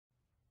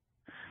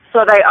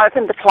So they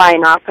opened the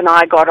plane up and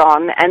I got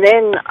on, and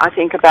then I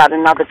think about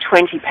another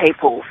 20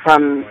 people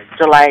from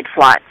delayed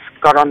flights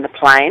got on the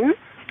plane.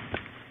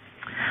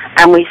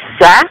 And we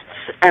sat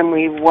and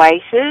we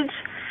waited,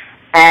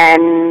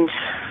 and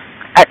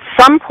at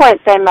some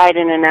point they made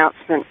an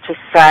announcement to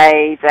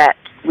say that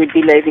we'd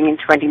be leaving in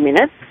 20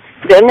 minutes.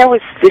 Then there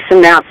was this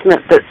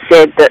announcement that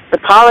said that the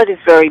pilot is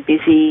very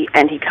busy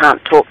and he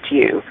can't talk to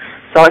you.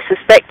 So I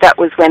suspect that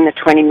was when the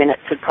 20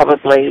 minutes had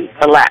probably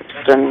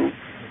elapsed and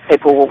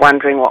people were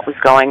wondering what was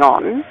going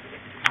on.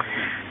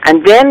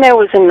 And then there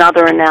was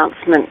another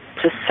announcement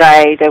to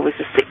say there was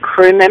a sick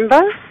crew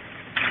member.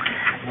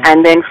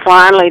 And then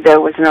finally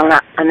there was an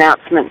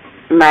announcement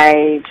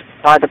made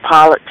by the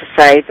pilot to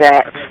say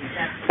that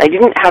they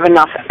didn't have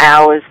enough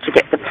hours to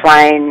get the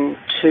plane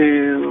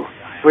to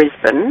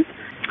Brisbane.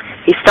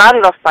 He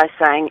started off by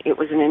saying it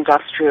was an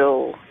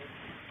industrial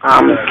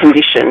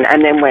condition,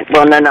 and then went,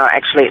 well, no,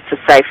 actually it's a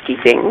safety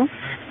thing.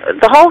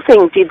 The whole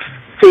thing did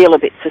feel a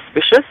bit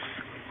suspicious.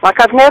 Like,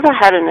 I've never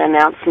had an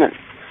announcement,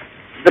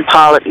 the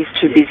pilot is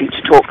too busy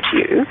to talk to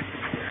you.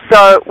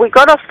 So we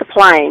got off the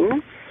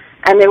plane,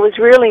 and there was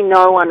really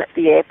no one at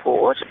the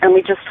airport, and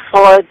we just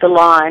followed the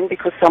line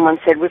because someone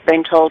said we've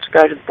been told to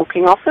go to the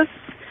booking office.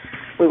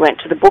 We went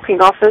to the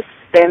booking office.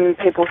 Then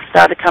people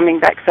started coming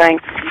back saying,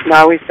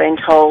 no, we've been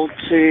told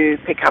to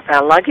pick up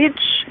our luggage.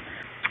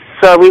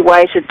 So we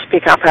waited to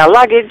pick up our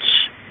luggage.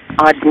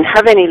 I didn't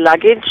have any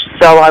luggage,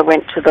 so I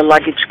went to the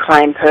luggage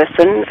claim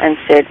person and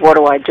said, what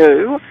do I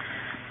do?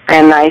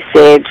 And they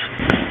said,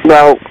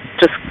 well,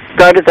 just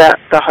go to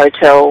the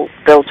hotel,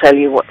 they'll tell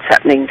you what's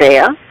happening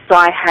there. So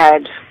I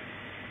had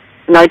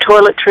no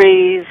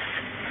toiletries.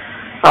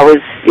 I was,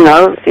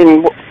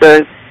 in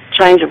the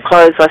change of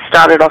clothes. I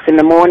started off in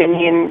the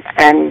morning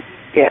and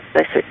yeah,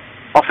 they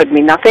offered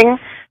me nothing.